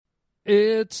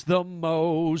It's the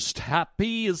most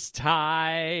happiest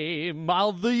time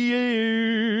of the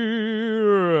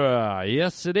year.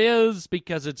 Yes, it is,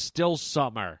 because it's still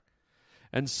summer.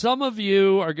 And some of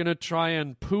you are going to try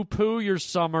and poo-poo your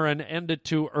summer and end it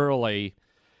too early.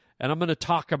 And I'm going to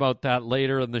talk about that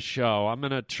later in the show. I'm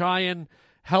going to try and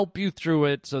help you through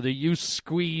it so that you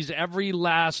squeeze every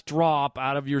last drop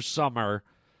out of your summer.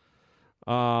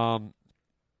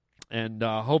 And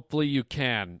hopefully you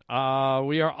can.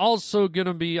 We are also going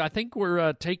to be, I think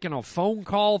we're taking a phone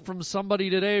call from somebody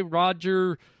today.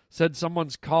 Roger said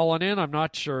someone's calling in. I'm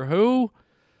not sure who.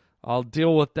 I'll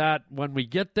deal with that when we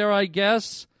get there, I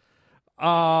guess.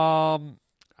 How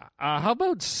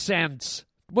about scents?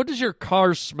 What does your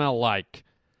car smell like?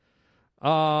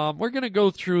 We're going to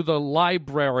go through the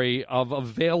library of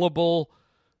available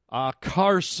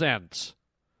car scents.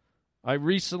 I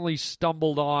recently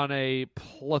stumbled on a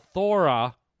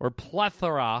plethora,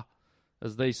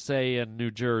 as they say in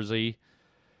New Jersey,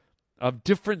 of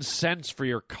different scents for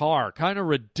your car. Kind of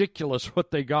ridiculous what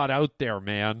they got out there,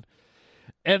 man.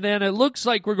 And then it looks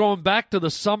like we're going back to the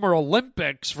Summer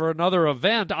Olympics for another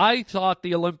event. I thought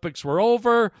the Olympics were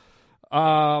over.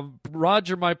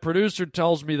 Roger, my producer,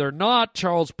 tells me they're not.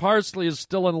 Charles Parsley is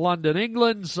still in London,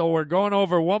 England, so we're going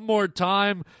over one more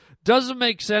time. Doesn't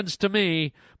make sense to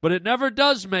me, but it never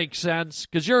does make sense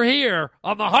because you're here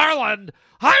on the Harland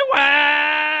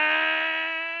Highway.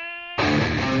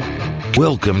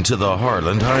 Welcome to the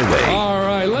Harland Highway. All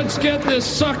right, let's get this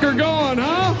sucker going,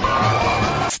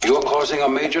 huh? You're causing a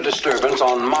major disturbance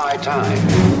on my time.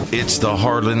 It's the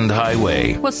Harland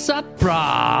Highway. What's up,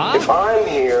 brah? If I'm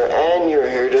here and you're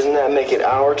here, doesn't that make it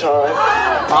our time?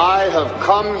 I have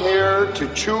come here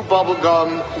to chew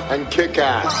bubblegum and kick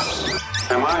ass.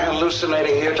 Am I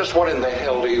hallucinating here? Just what in the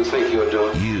hell do you think you're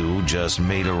doing? You just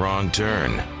made a wrong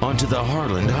turn onto the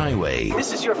Harland Highway.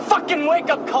 This is your fucking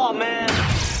wake-up call, man.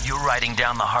 You're riding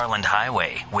down the Harland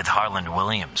Highway with Harland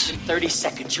Williams. In 30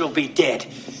 seconds, you'll be dead.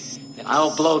 Then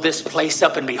I'll blow this place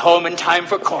up and be home in time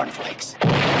for cornflakes.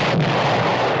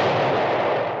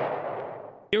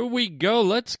 Here we go.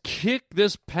 Let's kick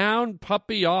this pound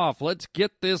puppy off. Let's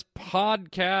get this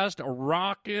podcast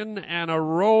rocking and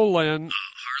a-rolling. Harland.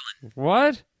 What?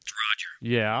 It's Roger.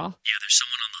 Yeah? Yeah, there's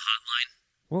someone on the hotline.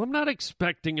 Well, I'm not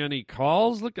expecting any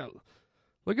calls. Look at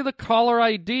the caller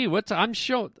ID. I'm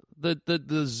showing the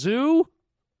zoo?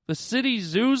 The city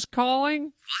zoo's calling?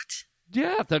 What?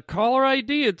 Yeah, the caller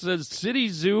ID. It says City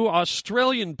Zoo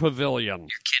Australian Pavilion. You're kidding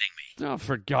me. Oh,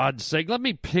 for God's sake, let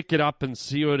me pick it up and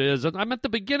see what it is. I'm at the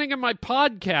beginning of my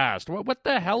podcast. What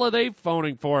the hell are they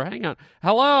phoning for? Hang on.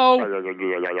 Hello? What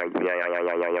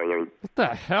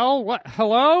the hell? What?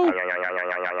 Hello?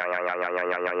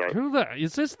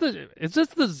 Is this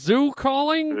the zoo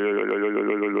calling?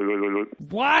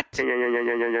 What?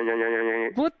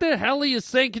 What the hell are you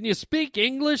saying? Can you speak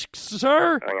English,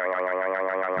 sir?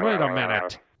 Wait a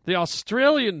minute. The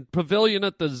Australian Pavilion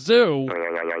at the zoo?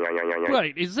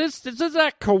 Wait, is this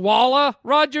that koala?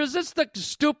 Roger, is this the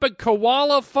stupid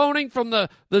koala phoning from the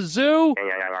zoo?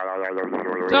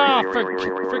 Oh,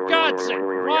 for God's sake,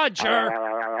 Roger!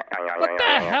 What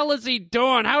the hell is he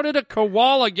doing? How did a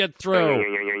koala get through?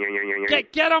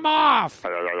 Get him off!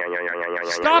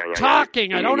 Stop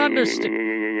talking, I don't understand.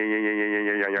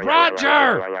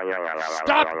 Roger!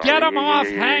 Stop, get him off!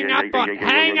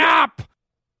 Hang up!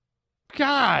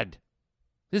 God!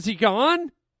 Is he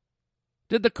gone?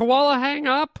 Did the koala hang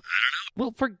up?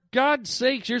 Well, for God's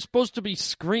sakes, you're supposed to be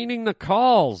screening the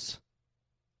calls.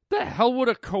 What the hell would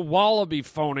a koala be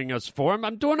phoning us for?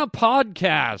 I'm doing a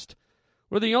podcast.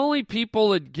 We're the only people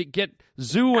that get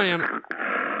zoo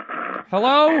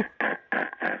Hello?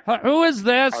 Who is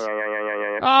this?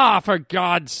 Ah, for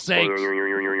God's sakes.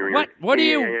 What do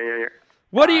you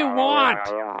want?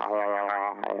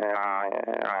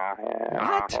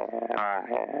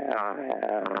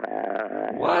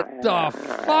 What the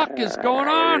fuck is going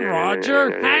on,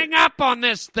 Roger? Hang up on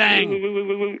this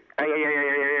thing.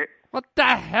 What the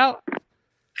hell? I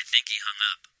think he hung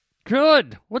up.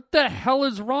 Good. What the hell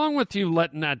is wrong with you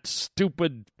letting that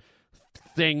stupid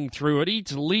thing through? It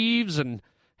eats leaves and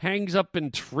hangs up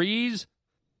in trees.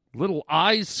 Little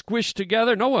eyes squished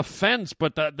together. No offense,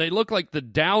 but they look like the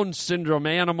Down syndrome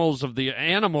animals of the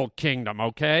animal kingdom,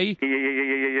 okay?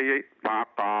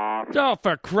 Oh,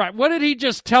 for crap. What did he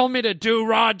just tell me to do,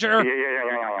 Roger?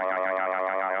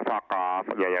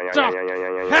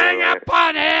 Hang up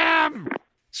on him!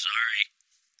 Sorry.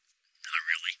 Not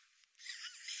really.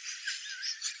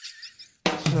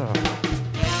 Oh,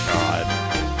 God.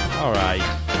 All right.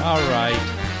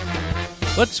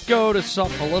 Let's go to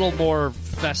something a little more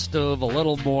festive, a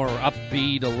little more upbeat.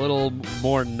 speed, a little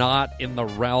more not in the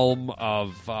realm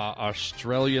of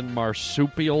Australian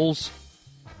marsupials.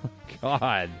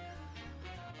 God.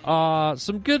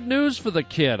 Some good news for the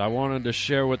kid I wanted to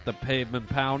share with the Pavement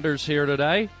Pounders here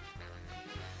today.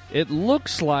 It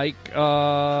looks like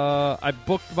I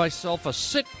booked myself a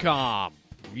sitcom.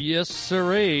 Yes,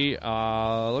 sirree.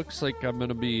 Looks like I'm going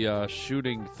to be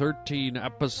shooting 13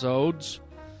 episodes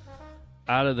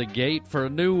out of the gate for a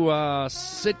new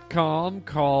sitcom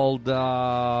called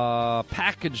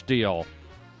Package Deal.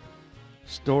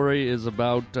 Story is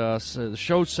about, the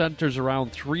show centers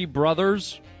around three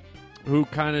brothers who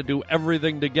kind of do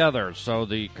everything together. So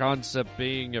the concept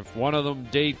being if one of them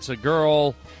dates a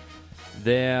girl,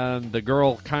 then the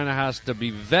girl kind of has to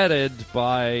be vetted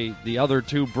by the other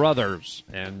two brothers.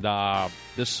 And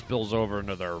this spills over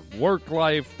into their work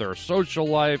life, their social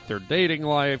life, their dating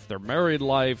life, their married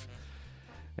life.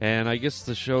 And I guess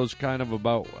the show's kind of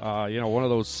about, one of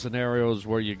those scenarios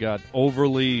where you got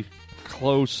overly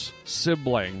close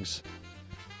siblings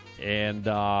and,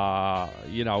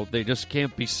 they just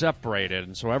can't be separated.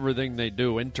 And so everything they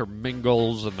do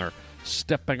intermingles and they're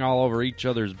stepping all over each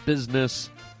other's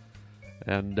business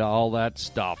and all that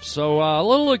stuff. So a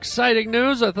little exciting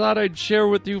news I thought I'd share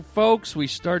with you folks. We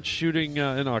start shooting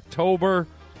in October,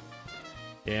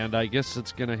 and I guess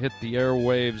it's going to hit the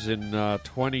airwaves in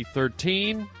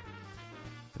 2013,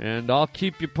 and I'll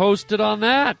keep you posted on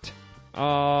that.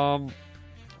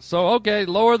 Okay,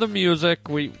 lower the music.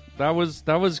 That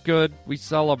was good. We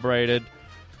celebrated.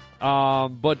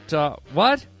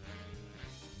 What?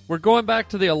 We're going back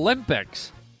to the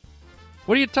Olympics.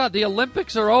 What are you talking? The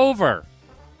Olympics are over.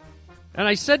 And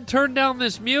I said turn down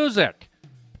this music.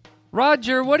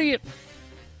 Roger, what are you...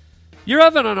 You're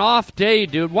having an off day,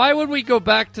 dude. Why would we go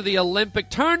back to the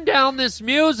Olympics? Turn down this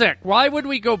music. Why would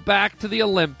we go back to the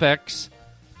Olympics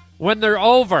when they're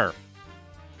over?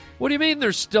 What do you mean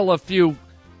there's still a few...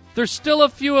 There's still a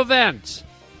few events.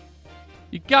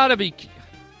 You gotta be...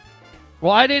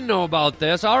 Well, I didn't know about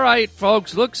this. All right,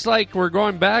 folks. Looks like we're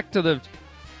going back to the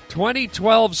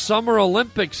 2012 Summer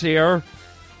Olympics here.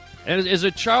 And is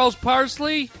it Charles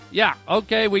Parsley? Yeah,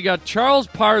 okay, we got Charles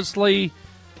Parsley.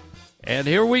 And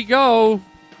here we go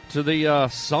to the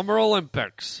Summer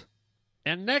Olympics.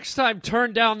 And next time,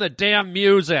 turn down the damn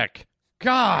music.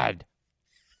 God.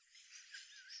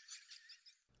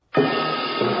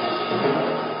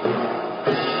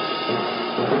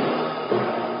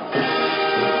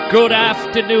 Good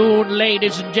afternoon,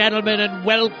 ladies and gentlemen, and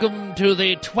welcome to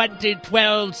the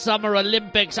 2012 Summer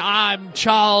Olympics. I'm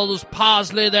Charles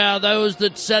Parsley. There are those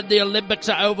that said the Olympics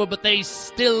are over, but they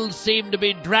still seem to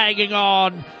be dragging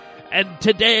on. And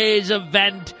today's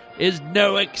event is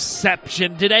no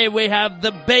exception. Today we have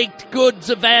the baked goods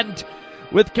event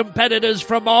with competitors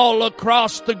from all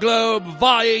across the globe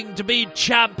vying to be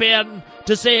champion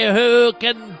to see who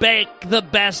can bake the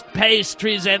best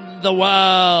pastries in the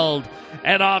world.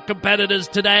 And our competitors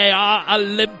today are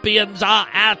Olympians, are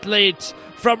athletes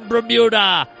from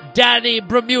Bermuda. Danny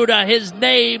Bermuda, his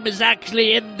name is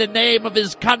actually in the name of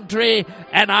his country,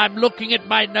 and I'm looking at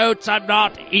my notes, I'm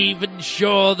not even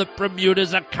sure that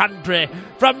Bermuda's a country.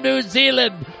 From New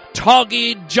Zealand,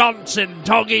 Toggy Johnson.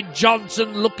 Toggy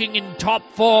Johnson looking in top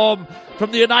form.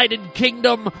 From the United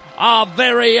Kingdom, our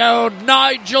very own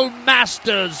Nigel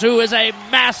Masters, who is a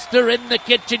master in the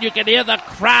kitchen. You can hear the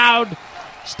crowd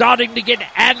starting to get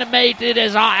animated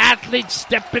as our athletes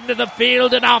step into the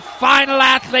field. And our final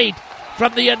athlete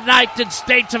from the United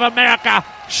States of America,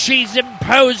 she's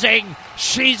imposing.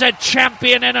 She's a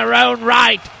champion in her own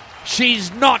right.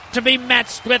 She's not to be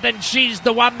messed with, and she's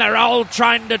the one they're all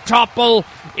trying to topple.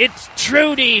 It's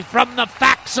Trudy from the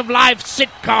Facts of Life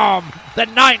sitcom, the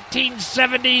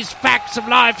 1970s Facts of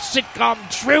Life sitcom.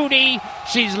 Trudy,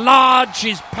 she's large,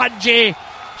 she's pudgy,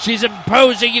 she's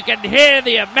imposing. You can hear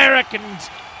the Americans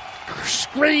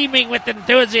screaming with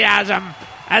enthusiasm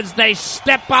as they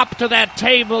step up to their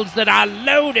tables that are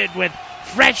loaded with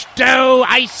fresh dough,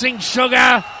 icing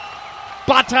sugar,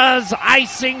 butters,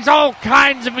 icings, all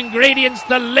kinds of ingredients.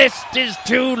 The list is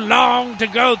too long to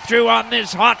go through on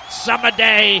this hot summer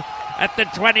day at the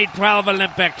 2012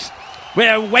 Olympics.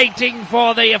 We're waiting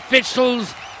for the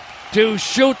officials to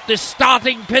shoot the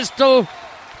starting pistol.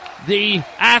 The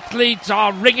athletes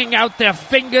are wringing out their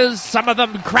fingers, some of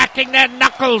them cracking their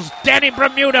knuckles. Danny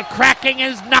Bermuda cracking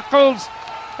his knuckles.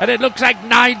 And it looks like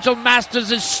Nigel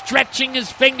Masters is stretching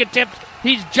his fingertips.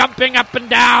 He's jumping up and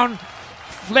down,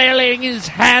 flailing his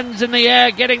hands in the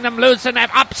air, getting them loose, and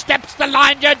up steps the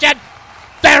line judge. And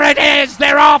there it is.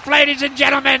 They're off, ladies and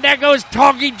gentlemen. There goes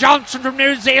Toggy Johnson from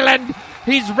New Zealand.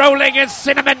 He's rolling his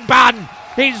cinnamon bun.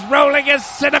 He's rolling a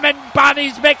cinnamon bun.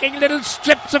 He's making little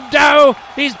strips of dough.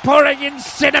 He's pouring in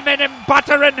cinnamon and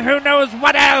butter and who knows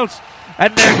what else.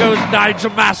 And there goes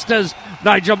Nigel Masters.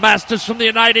 Nigel Masters from the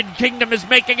United Kingdom is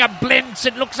making a blintz.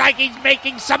 It looks like he's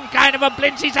making some kind of a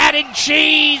blintz. He's adding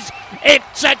cheese.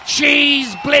 It's a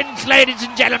cheese blintz, ladies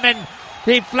and gentlemen.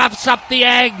 He fluffs up the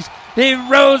eggs. He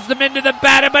rolls them into the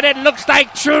batter, but it looks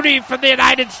like Trudy from the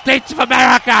United States of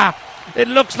America. It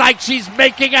looks like she's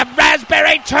making a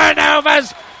raspberry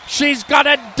turnovers. She's got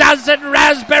a dozen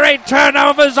raspberry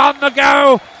turnovers on the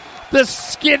go. The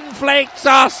skin flakes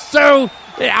are so...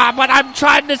 what I'm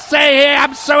trying to say here,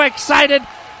 I'm so excited.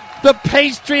 The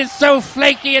pastry is so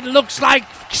flaky, it looks like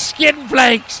skin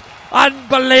flakes.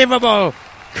 Unbelievable.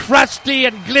 Crusty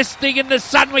and glistening in the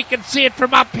sun. We can see it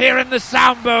from up here in the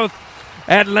sound booth.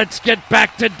 And let's get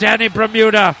back to Danny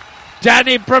Bermuda.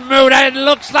 Danny Bermuda, it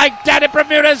looks like Danny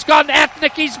Bermuda's gone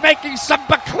ethnic. He's making some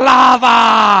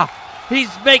baklava.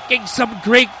 He's making some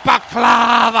Greek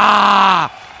baklava.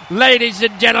 Ladies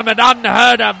and gentlemen,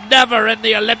 unheard of, never in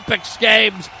the Olympics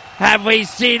Games have we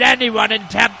seen anyone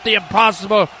attempt the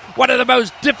impossible. One of the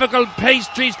most difficult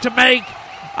pastries to make,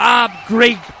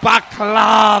 Greek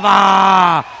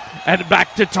baklava. And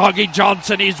back to Toggy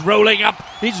Johnson. He's rolling up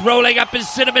his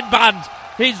cinnamon buns.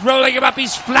 He's rolling them up.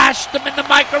 He's flashed them in the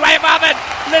microwave oven.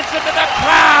 Listen to the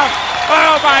crowd.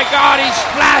 Oh, my God. He's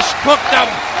flash cooked them.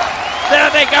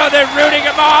 There they go. They're rooting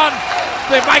him on.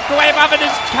 The microwave oven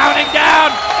is counting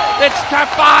down. It's 5,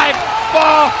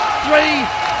 4, 3,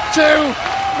 2,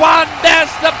 1.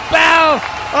 There's the bell.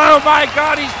 Oh, my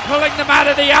God. He's pulling them out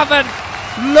of the oven.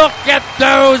 Look at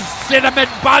those cinnamon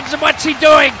buns. And what's he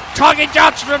doing? Toggy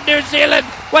Johnson from New Zealand.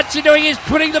 What's he doing? He's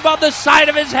putting them on the side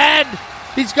of his head.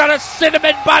 He's got a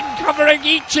cinnamon bun covering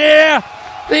each ear.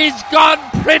 He's gone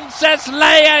Princess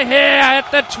Leia here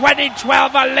at the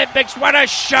 2012 Olympics. What a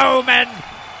showman.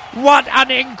 What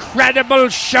an incredible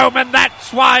showman.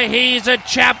 That's why he's a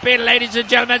champion, ladies and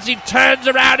gentlemen, as he turns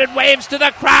around and waves to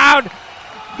the crowd.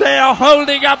 They are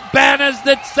holding up banners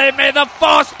that say, "May the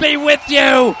Force be with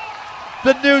you."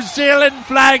 The New Zealand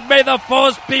flag, "May the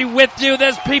Force be with you."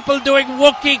 There's people doing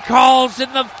Wookiee calls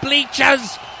in the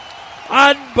bleachers.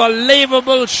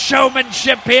 Unbelievable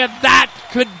showmanship here. That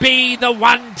could be the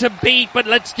one to beat. But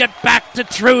let's get back to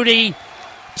Trudy.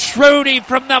 Trudy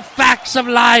from the Facts of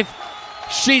Life.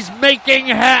 She's making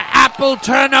her apple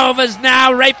turnovers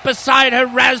now right beside her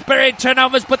raspberry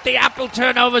turnovers. But the apple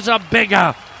turnovers are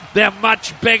bigger. They're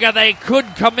much bigger. They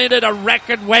could come in at a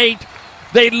record weight.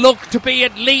 They look to be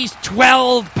at least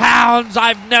 12 pounds.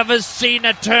 I've never seen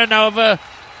a turnover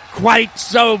quite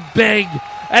so big.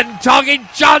 And Toggy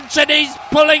Johnson, he's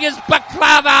pulling his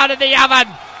baklava out of the oven.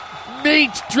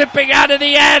 Meat dripping out of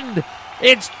the end.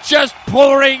 It's just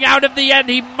pouring out of the end.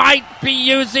 He might be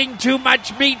using too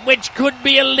much meat, which could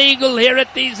be illegal here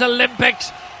at these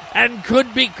Olympics and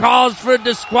could be cause for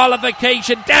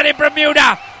disqualification. Danny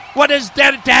Bermuda. What is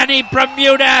Danny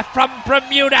Bermuda from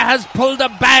Bermuda has pulled a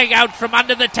bag out from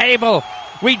under the table.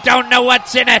 We don't know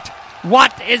what's in it.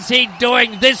 What is he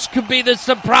doing? This could be the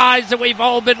surprise that we've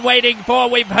all been waiting for.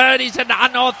 We've heard he's an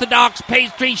unorthodox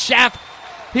pastry chef.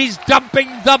 He's dumping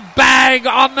the bag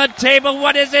on the table.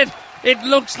 What is it? It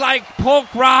looks like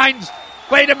pork rinds.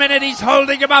 Wait a minute, he's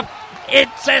holding them up.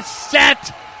 It's a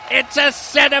set. It's a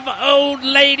set of old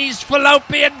ladies'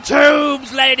 fallopian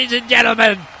tubes, ladies and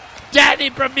gentlemen. Danny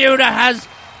Bermuda has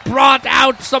brought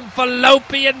out some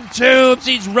fallopian tubes.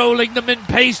 He's rolling them in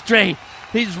pastry.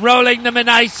 He's rolling them in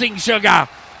icing sugar.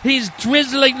 He's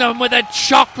drizzling them with a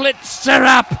chocolate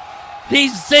syrup.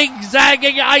 He's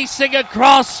zigzagging icing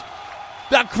across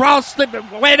the...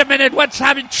 Wait a minute, what's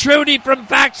happening? Trudy from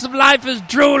Facts of Life is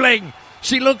drooling.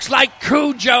 She looks like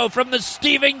Cujo from the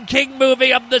Stephen King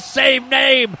movie of the same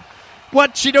name.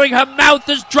 What's she doing? Her mouth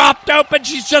is dropped open.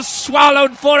 She's just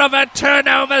swallowed 4 of her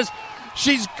turnovers.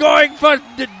 She's going for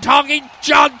Toggy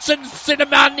Johnson's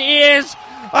cinnamon ears.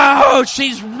 Oh,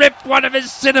 she's ripped one of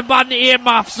his cinnamon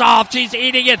earmuffs off. She's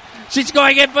eating it. She's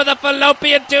going in for the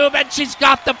fallopian tube, and she's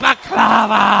got the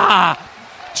baklava.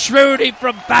 Trudy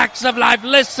from Facts of Life.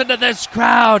 Listen to this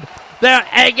crowd. They're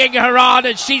egging her on,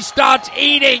 and she starts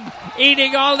eating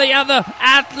all the other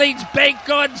athletes' baked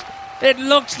goods. It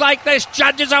looks like the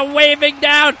judges are waving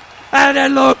down, and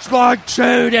it looks like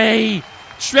Trudy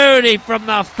from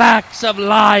the Facts of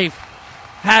Life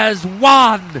has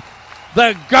won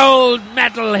the gold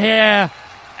medal here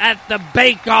at the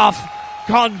bake-off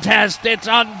contest. It's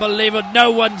unbelievable.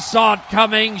 No one saw it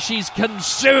coming. She's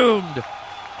consumed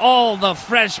all the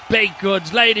fresh baked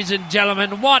goods. Ladies and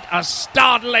gentlemen, what a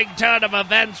startling turn of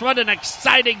events. What an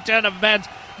exciting turn of events.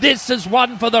 This is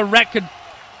one for the record.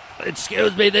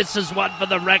 This is one for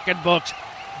the record books.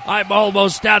 I'm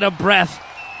almost out of breath.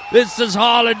 This is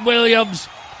Harland Williams,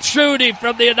 Trudy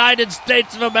from the United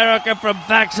States of America from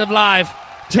Facts of Life,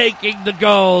 taking the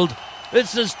gold.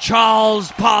 This is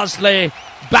Charles Parsley.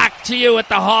 Back to you at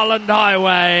the Harland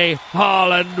Highway,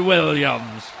 Harland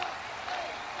Williams.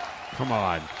 Come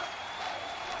on.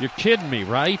 You're kidding me,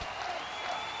 right?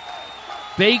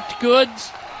 Baked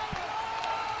goods?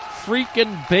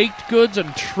 Freaking baked goods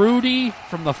and Trudy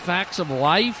from the Facts of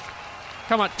Life?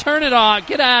 Come on, turn it on.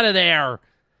 Get out of there.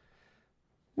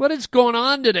 What is going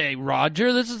on today,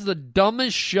 Roger? This is the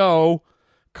dumbest show.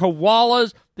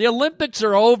 Koalas. The Olympics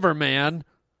are over, man.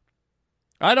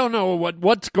 I don't know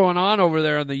what's going on over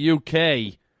there in the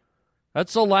UK.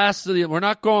 That's the last of the... We're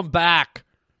not going back.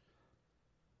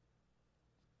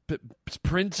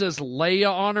 Princess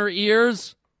Leia on her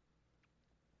ears?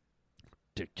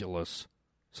 Ridiculous.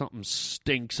 Something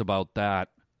stinks about that.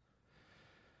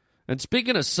 And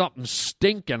speaking of something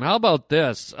stinking, how about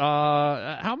this?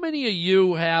 How many of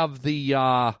you have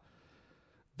the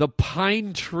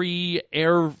pine tree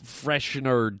air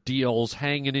freshener deals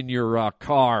hanging in your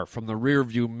car from the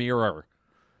rearview mirror?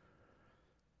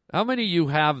 How many of you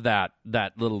have that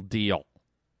little deal?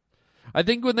 I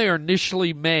think when they were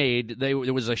initially made,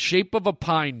 it was a shape of a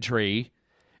pine tree,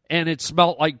 and it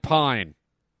smelled like pine.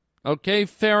 Okay,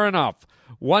 fair enough.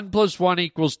 1 + 1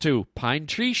 = 2. Pine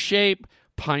tree shape,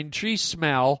 pine tree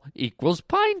smell equals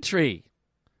pine tree.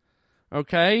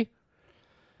 Okay?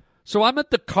 So I'm at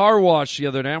the car wash the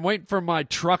other day. I'm waiting for my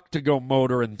truck to go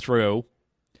motoring through.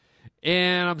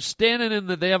 And I'm standing in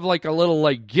they have like a little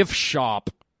like gift shop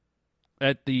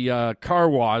at the car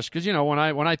wash. Because, you know, when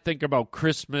I think about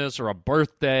Christmas or a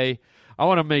birthday, I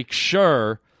want to make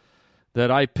sure that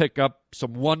I pick up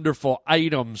some wonderful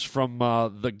items from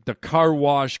the car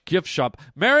wash gift shop.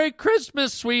 Merry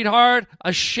Christmas, sweetheart.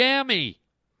 A chamois.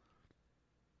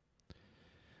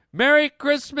 Merry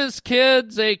Christmas,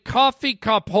 kids. A coffee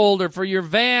cup holder for your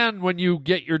van when you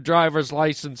get your driver's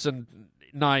license in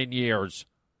 9 years.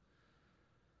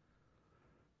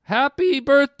 Happy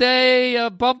birthday, a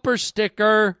bumper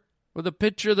sticker with a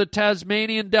picture of the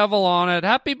Tasmanian devil on it.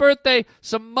 Happy birthday,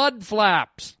 some mud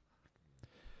flaps.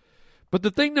 But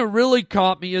the thing that really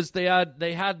caught me is they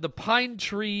had the pine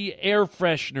tree air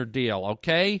freshener deal,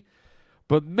 okay?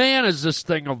 But man, has this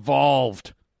thing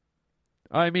evolved.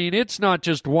 I mean, it's not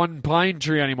just one pine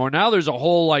tree anymore. Now there's a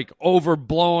whole, like,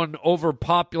 overblown,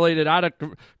 overpopulated,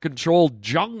 out-of-control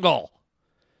jungle.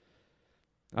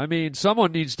 I mean,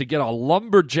 someone needs to get a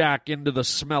lumberjack into the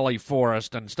smelly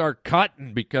forest and start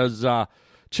cutting because...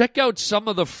 check out some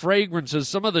of the fragrances,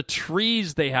 some of the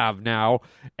trees they have now,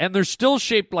 and they're still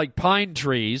shaped like pine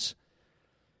trees.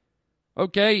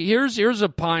 Okay, here's a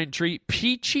pine tree.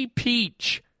 Peachy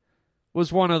Peach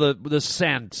was one of the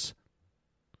scents.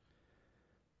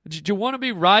 Did you want to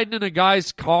be riding in a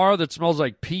guy's car that smells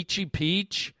like Peachy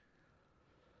Peach?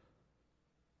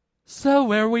 So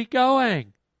where are we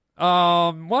going?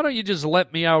 Why don't you just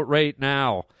let me out right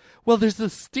now? Well, there's a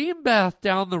steam bath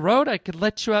down the road. I could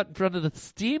let you out in front of the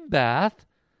steam bath.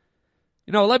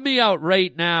 You know, let me out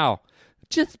right now.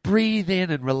 Just breathe in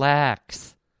and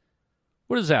relax.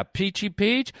 What is that, Peachy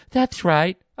Peach? That's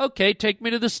right. Okay, take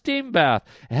me to the steam bath.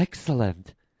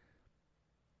 Excellent.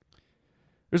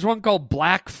 There's one called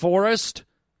Black Forest.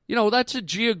 You know, that's a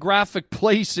geographic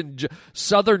place in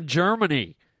southern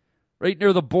Germany, right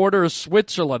near the border of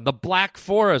Switzerland, the Black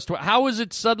Forest. How is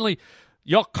it suddenly...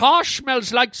 Your car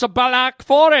smells like the Black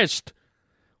Forest.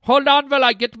 Hold on while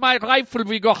I get my rifle.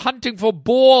 We go hunting for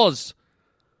boars.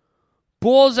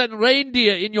 Boars and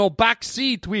reindeer in your back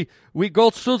seat. We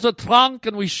go through the trunk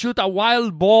and we shoot a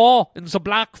wild boar in the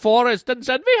Black Forest. And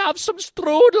then we have some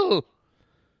strudel.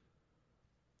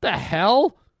 The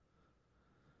hell?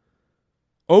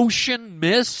 Ocean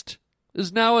mist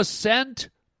is now a scent?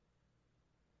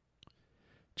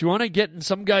 Do you want to get in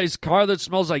some guy's car that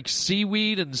smells like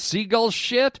seaweed and seagull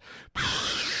shit?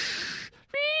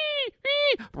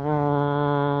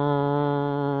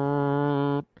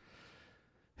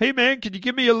 Hey, man, can you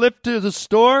give me a lift to the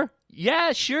store?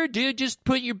 Yeah, sure, dude. Just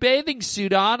put your bathing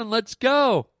suit on and let's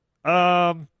go.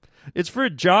 It's for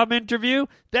a job interview?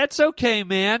 That's okay,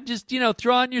 man. Just,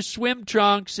 throw on your swim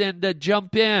trunks and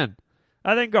jump in.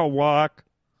 I think I'll walk.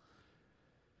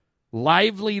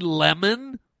 Lively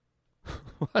lemon?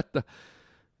 What the?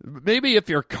 Maybe if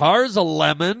your car's a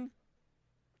lemon.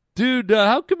 Dude,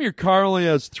 how come your car only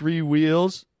has 3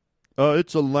 wheels?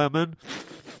 It's a lemon.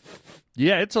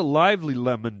 Yeah, it's a lively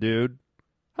lemon, dude.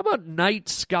 How about night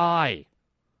sky?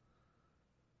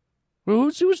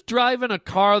 Who's driving a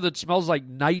car that smells like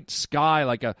night sky,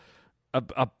 like a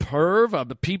perv,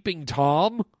 a peeping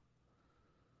Tom?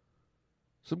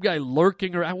 Some guy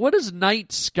lurking around. What does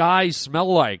night sky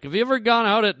smell like? Have you ever gone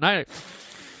out at night?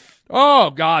 Oh,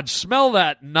 God, smell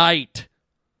that night.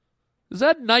 Is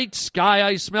that night sky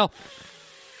I smell?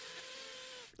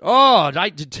 Oh,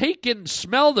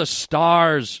 smell the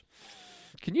stars.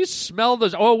 Can you smell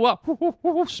this? Oh,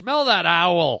 what? Smell that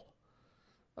owl.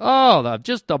 Oh,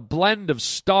 just a blend of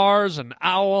stars and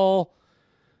owl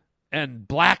and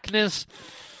blackness.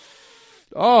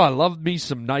 Oh, I love me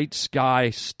some night sky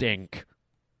stink.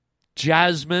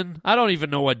 Jasmine. I don't even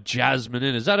know what jasmine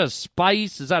is. Is that a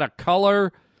spice? Is that a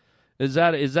color? Is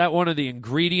that one of the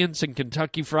ingredients in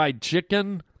Kentucky Fried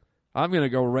Chicken? I'm going to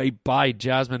go right by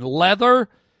jasmine. Leather?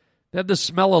 They have the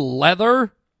smell of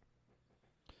leather?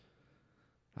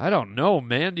 I don't know,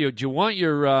 man. Do you want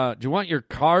your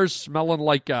car smelling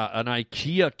like an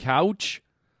IKEA couch?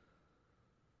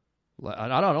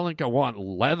 I don't think I want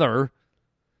leather.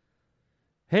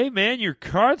 Hey, man, your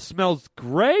car smells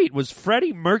great. Was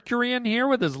Freddie Mercury in here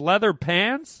with his leather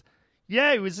pants?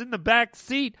 Yeah, he was in the back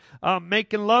seat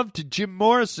making love to Jim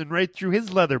Morrison right through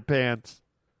his leather pants.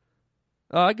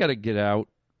 Oh, I got to get out.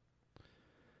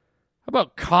 How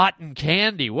about cotton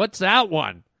candy? What's that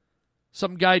one?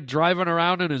 Some guy driving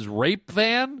around in his rape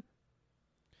van?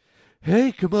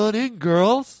 Hey, come on in,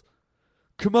 girls.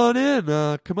 Come on in.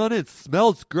 Come on in. It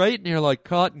smells great in here like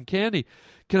cotton candy.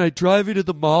 Can I drive you to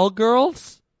the mall,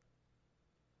 girls?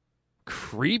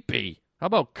 Creepy. How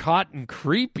about cotton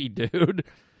creepy, dude?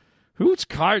 Whose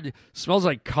car smells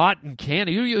like cotton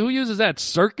candy? Who uses that?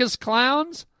 Circus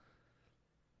clowns?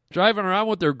 Driving around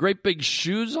with their great big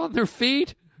shoes on their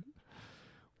feet?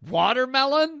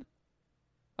 Watermelon?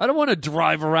 I don't want to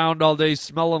drive around all day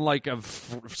smelling like a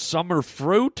summer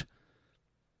fruit.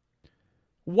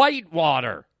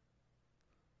 Whitewater.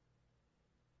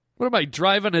 What am I,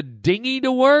 driving a dinghy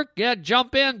to work? Yeah,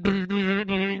 jump in.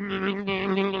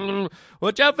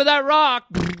 Watch out for that rock.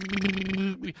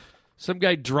 Some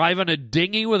guy driving a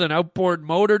dinghy with an outboard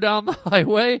motor down the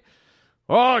highway.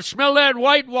 Oh, smell that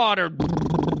whitewater.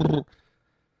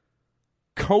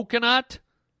 Coconut.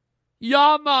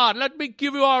 Yeah, man, let me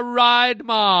give you a ride,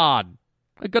 man.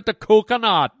 I got the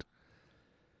coconut.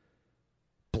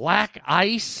 Black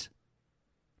ice?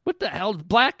 What the hell?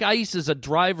 Black ice is a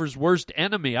driver's worst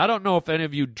enemy. I don't know if any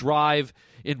of you drive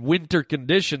in winter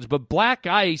conditions, but black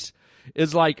ice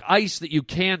is like ice that you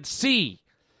can't see.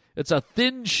 It's a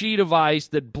thin sheet of ice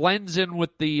that blends in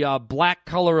with the black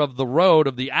color of the road,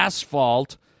 of the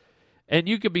asphalt, and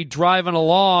you could be driving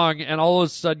along, and all of a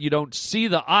sudden you don't see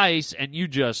the ice, and you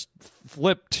just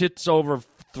flip tits over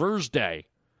Thursday.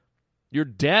 You're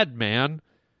dead, man.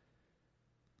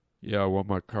 Yeah, I want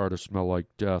my car to smell like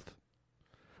death.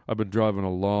 I've been driving a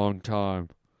long time.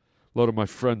 A lot of my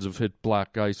friends have hit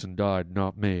black ice and died,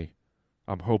 not me.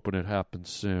 I'm hoping it happens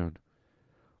soon.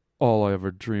 All I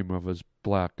ever dream of is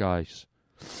black ice.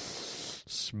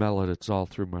 Smell it, it's all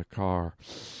through my car.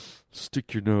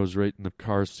 Stick your nose right in the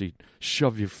car seat.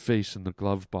 Shove your face in the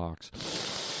glove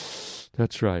box.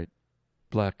 That's right.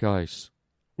 Black ice.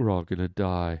 We're all gonna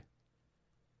die.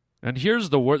 And here's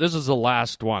the worst. This is the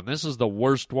last one. This is the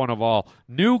worst one of all.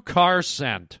 New car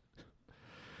scent.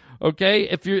 Okay,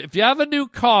 if you have a new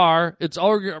car, it's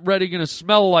already going to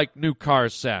smell like new car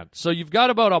scent. So you've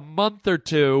got about a month or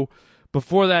two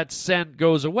before that scent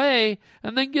goes away,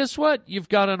 and then guess what? You've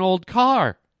got an old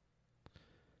car.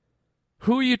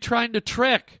 Who are you trying to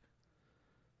trick?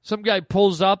 Some guy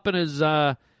pulls up in his,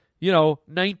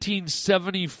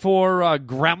 1974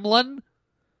 Gremlin.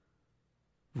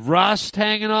 Rust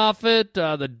hanging off it.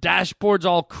 The dashboard's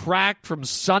all cracked from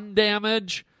sun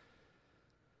damage.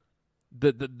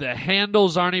 The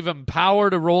handles aren't even power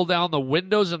to roll down the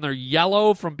windows, and they're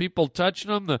yellow from people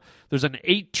touching them. There's an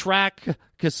 8-track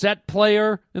cassette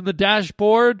player in the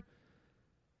dashboard.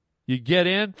 You get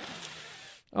in.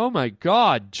 Oh, my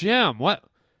God, Jim, what?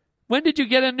 When did you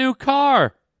get a new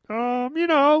car?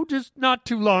 Just not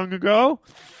too long ago.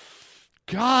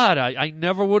 God, I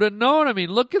never would have known. I mean,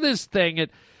 look at this thing.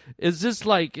 Is this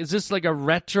like a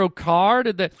retro car?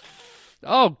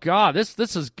 Oh, God, this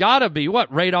has got to be,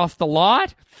 what, right off the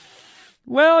lot?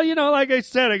 Well, like I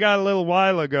said, I got a little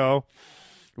while ago.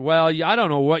 Well, I don't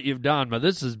know what you've done, but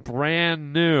this is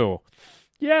brand new.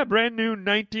 Yeah, brand new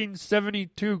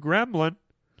 1972 Gremlin.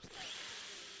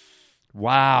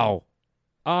 Wow.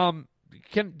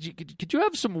 Could you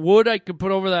have some wood I could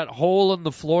put over that hole in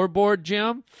the floorboard,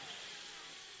 Jim?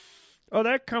 Oh,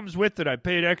 that comes with it. I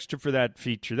paid extra for that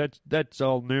feature. That's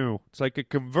all new. It's like a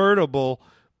convertible,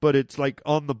 but it's like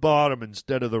on the bottom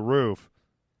instead of the roof.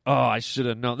 Oh, I should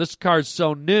have known. This car's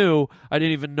so new, I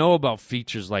didn't even know about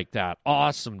features like that.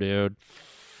 Awesome, dude.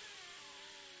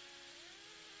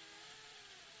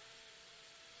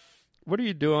 What are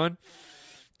you doing?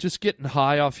 Just getting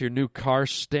high off your new car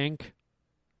stink?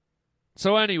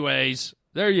 So anyways,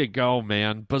 there you go,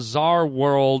 man. Bizarre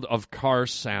world of car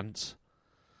scents.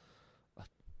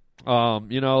 The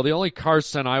only car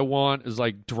scent I want is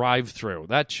like drive-through.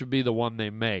 That should be the one they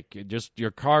make.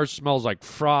 Your car smells like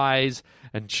fries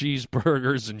and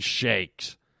cheeseburgers and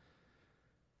shakes.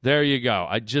 There you go.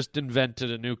 I just invented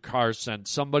a new car scent.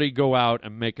 Somebody go out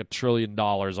and make $1 trillion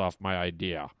off my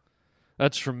idea.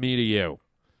 That's from me to you.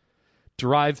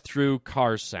 Drive-through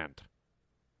car scent.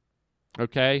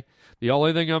 Okay? The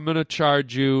only thing I'm going to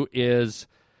charge you is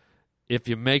if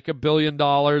you make $1 billion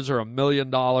or $1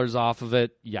 million off of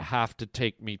it, you have to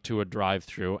take me to a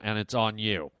drive-through, and it's on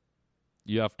you.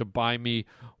 You have to buy me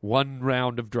one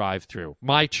round of drive-through.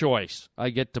 My choice. I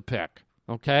get to pick.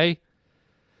 Okay?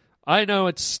 I know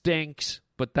it stinks,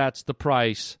 but that's the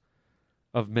price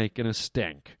of making a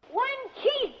stink. One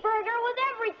cheeseburger with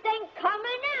everything coming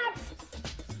up.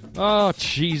 Oh,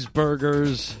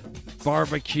 cheeseburgers,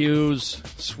 barbecues,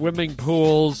 swimming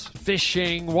pools,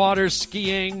 fishing, water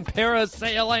skiing,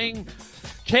 parasailing,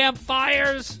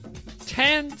 campfires,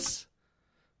 tents.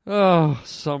 Oh,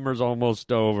 summer's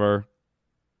almost over.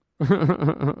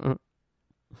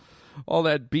 All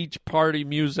that beach party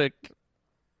music.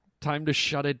 Time to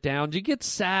shut it down. Do you get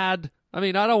sad? I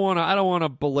mean, I don't want to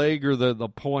belabor the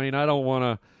point. I don't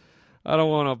want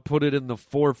to put it in the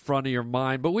forefront of your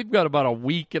mind, but we've got about a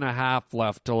week and a half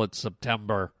left till it's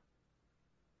September.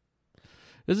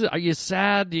 Are you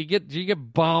sad? Do you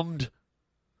get bummed?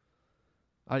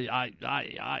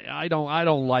 I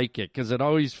don't like it because it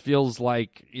always feels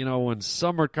like, when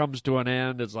summer comes to an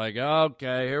end, it's like,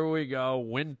 okay, here we go.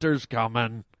 Winter's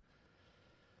coming.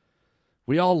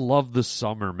 We all love the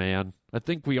summer, man. I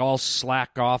think we all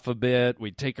slack off a bit.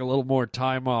 We take a little more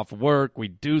time off work. We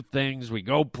do things. We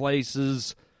go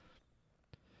places.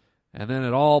 And then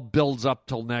it all builds up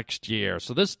till next year.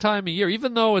 So this time of year,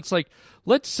 even though it's like,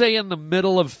 let's say in the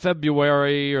middle of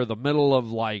February or the middle of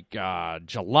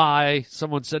July,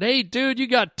 someone said, hey, dude, you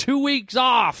got 2 weeks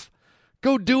off.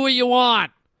 Go do what you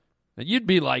want. And you'd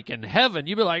be like in heaven.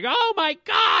 You'd be like, oh, my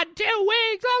God, 2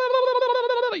 weeks.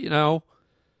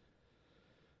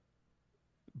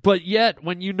 But yet,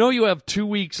 when you know you have 2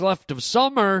 weeks left of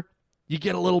summer, you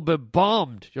get a little bit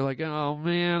bummed. You're like, oh,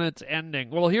 man, it's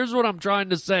ending. Well, here's what I'm trying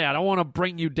to say. I don't want to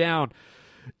bring you down.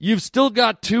 You've still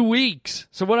got 2 weeks.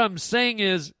 So what I'm saying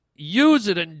is use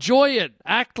it. Enjoy it.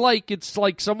 Act like it's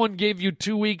like someone gave you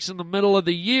 2 weeks in the middle of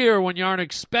the year when you aren't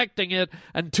expecting it,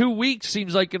 and 2 weeks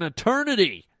seems like an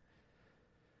eternity.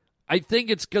 I think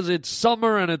it's because it's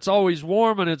summer and it's always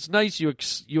warm and it's nice. You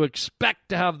expect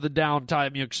to have the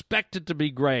downtime. You expect it to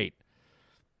be great.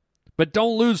 But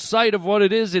don't lose sight of what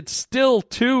it is. It's still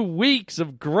 2 weeks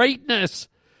of greatness.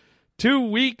 2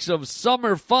 weeks of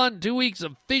summer fun. 2 weeks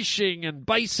of fishing and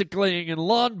bicycling and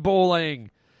lawn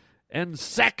bowling and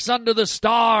sex under the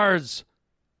stars.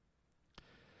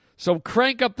 So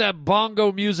crank up that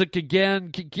bongo music again.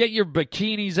 Get your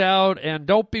bikinis out and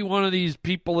don't be one of these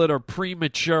people that are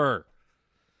premature.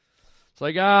 It's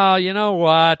like, you know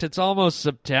what? It's almost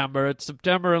September. It's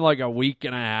September in like a week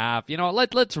and a half.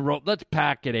 Let's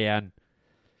pack it in.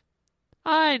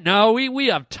 I know we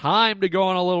have time to go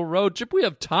on a little road trip. We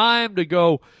have time to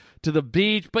go to the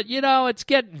beach, but it's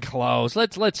getting close.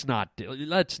 Let's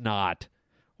not.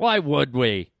 Why would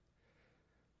we?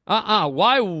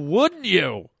 Why wouldn't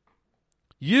you?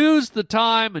 Use the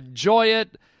time, enjoy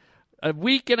it. A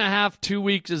week and a half, 2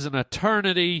 weeks is an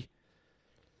eternity.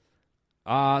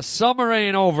 Summer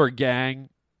ain't over, gang.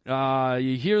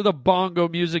 You hear the bongo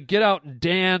music, get out and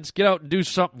dance, get out and do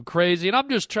something crazy. And I'm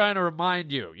just trying to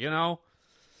remind you,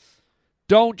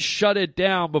 don't shut it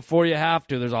down before you have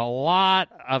to. There's a lot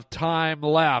of time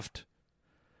left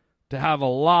to have a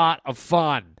lot of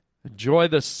fun. Enjoy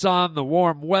the sun, the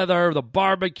warm weather, the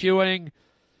barbecuing.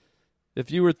 If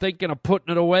you were thinking of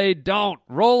putting it away, don't.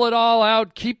 Roll it all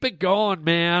out. Keep it going,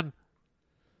 man.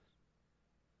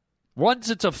 Once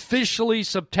it's officially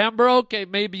September, okay,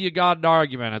 maybe you got an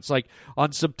argument. It's like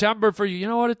on September for you. You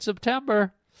know what? It's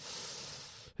September.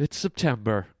 It's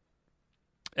September.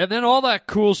 And then all that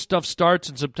cool stuff starts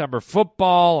in September.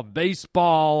 Football and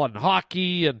baseball and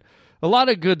hockey and a lot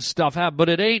of good stuff happens, but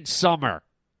it ain't summer.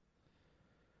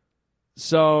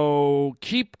 So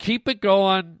keep it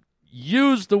going.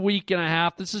 Use the week and a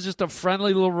half. This is just a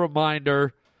friendly little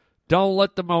reminder. Don't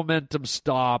let the momentum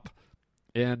stop.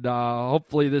 And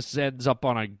hopefully this ends up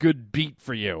on a good beat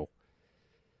for you.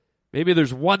 Maybe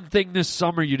there's one thing this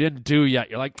summer you didn't do yet.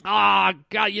 You're like, God,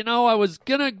 I was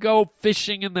going to go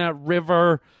fishing in that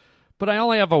river, but I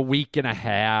only have a week and a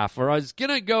half. Or I was going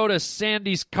to go to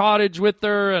Sandy's cottage with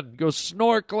her and go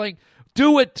snorkeling.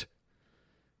 Do it.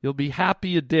 You'll be happy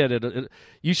you did.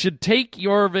 You should take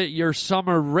your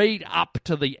summer right up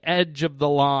to the edge of the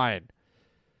line.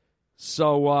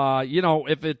 So,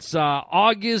 if it's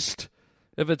August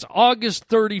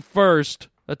 31st,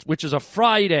 which is a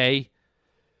Friday,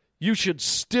 you should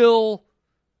still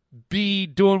be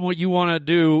doing what you want to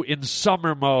do in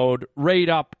summer mode right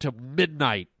up to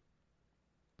midnight.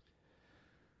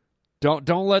 Don't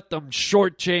let them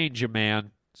shortchange you,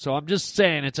 man. So I'm just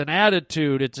saying, it's an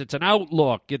attitude, it's an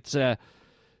outlook, it's a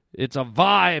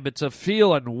vibe, it's a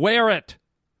feeling. Wear it,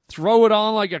 throw it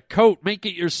on like a coat, make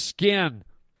it your skin,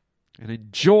 and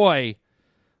enjoy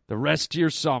the rest of your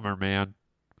summer, man.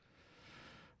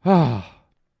 Now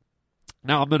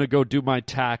I'm going to go do my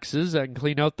taxes and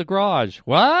clean out the garage.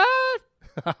 What?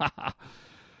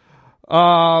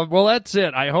 Well, that's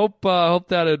it. I hope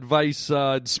that advice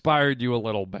inspired you a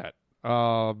little bit.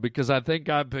 Because I think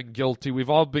I've been guilty.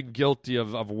 We've all been guilty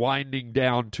of winding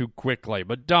down too quickly.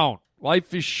 But don't.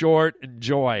 Life is short.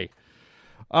 Enjoy.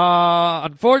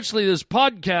 Unfortunately, this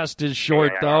podcast is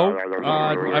short, though.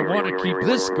 I want to keep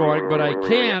this going, but I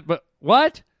can't. But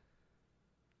what?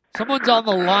 Someone's on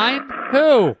the line?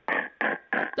 Who?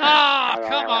 Ah,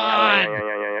 come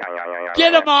on.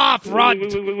 Get him off, Run.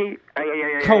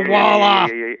 Koala.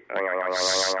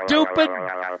 Stupid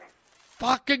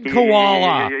fucking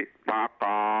koala.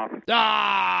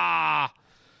 Ah.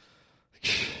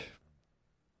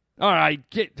 All right,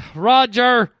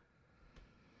 Roger.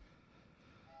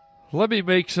 Let me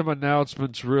make some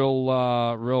announcements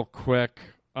real quick.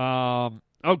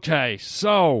 Okay,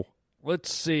 so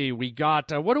let's see. We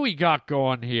got what do we got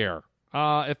going here?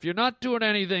 If you're not doing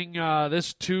anything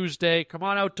this Tuesday, come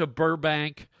on out to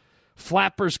Burbank,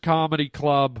 Flappers Comedy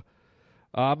Club.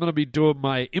 I'm going to be doing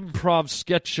my improv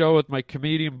sketch show with my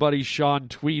comedian buddy Sean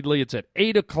Tweedley. It's at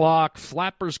 8 o'clock,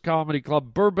 Flappers Comedy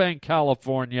Club, Burbank,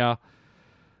 California.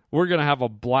 We're going to have a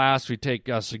blast. We take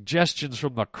suggestions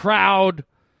from the crowd.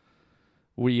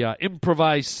 We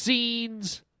improvise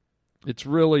scenes. It's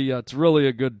really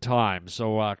a good time.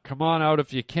 So come on out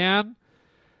if you can.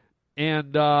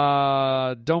 And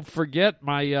don't forget,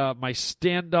 my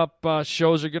stand-up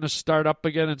shows are going to start up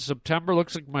again in September.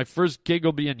 Looks like my first gig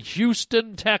will be in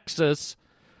Houston, Texas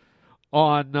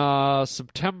on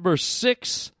September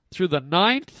 6th through the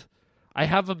 9th. I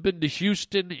haven't been to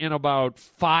Houston in about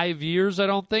 5 years, I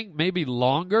don't think. Maybe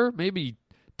longer, maybe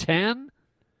 10.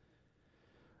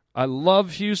 I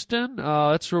love Houston.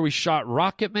 That's where we shot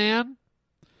Rocket Man.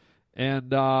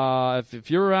 And if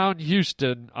you're around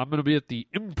Houston, I'm going to be at the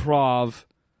Improv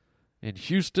in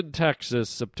Houston, Texas,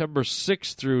 September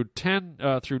 6th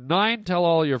through 9. Tell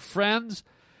all your friends.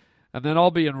 And then I'll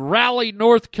be in Raleigh,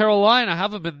 North Carolina. I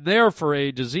haven't been there for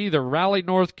ages either. Raleigh,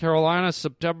 North Carolina,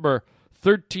 September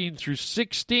 13 through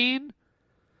 16.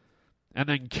 And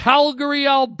then Calgary,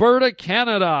 Alberta,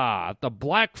 Canada, at the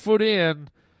Blackfoot Inn,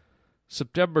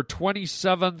 September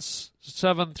 27th,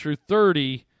 7 through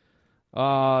 30.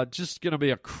 Just going to be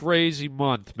a crazy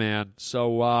month, man.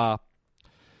 So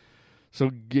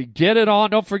get it on.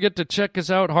 Don't forget to check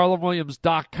us out,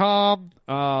 HarlandWilliams.com.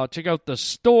 Check out the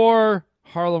store,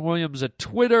 Harland Williams at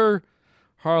Twitter,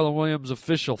 Harland Williams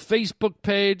official Facebook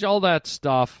page, all that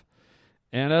stuff.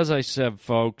 And as I said,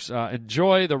 folks,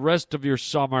 enjoy the rest of your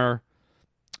summer.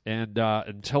 And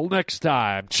until next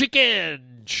time,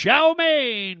 chicken chow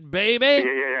mein, baby.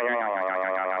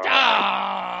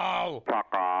 Oh!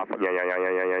 Fuck off. Yeah.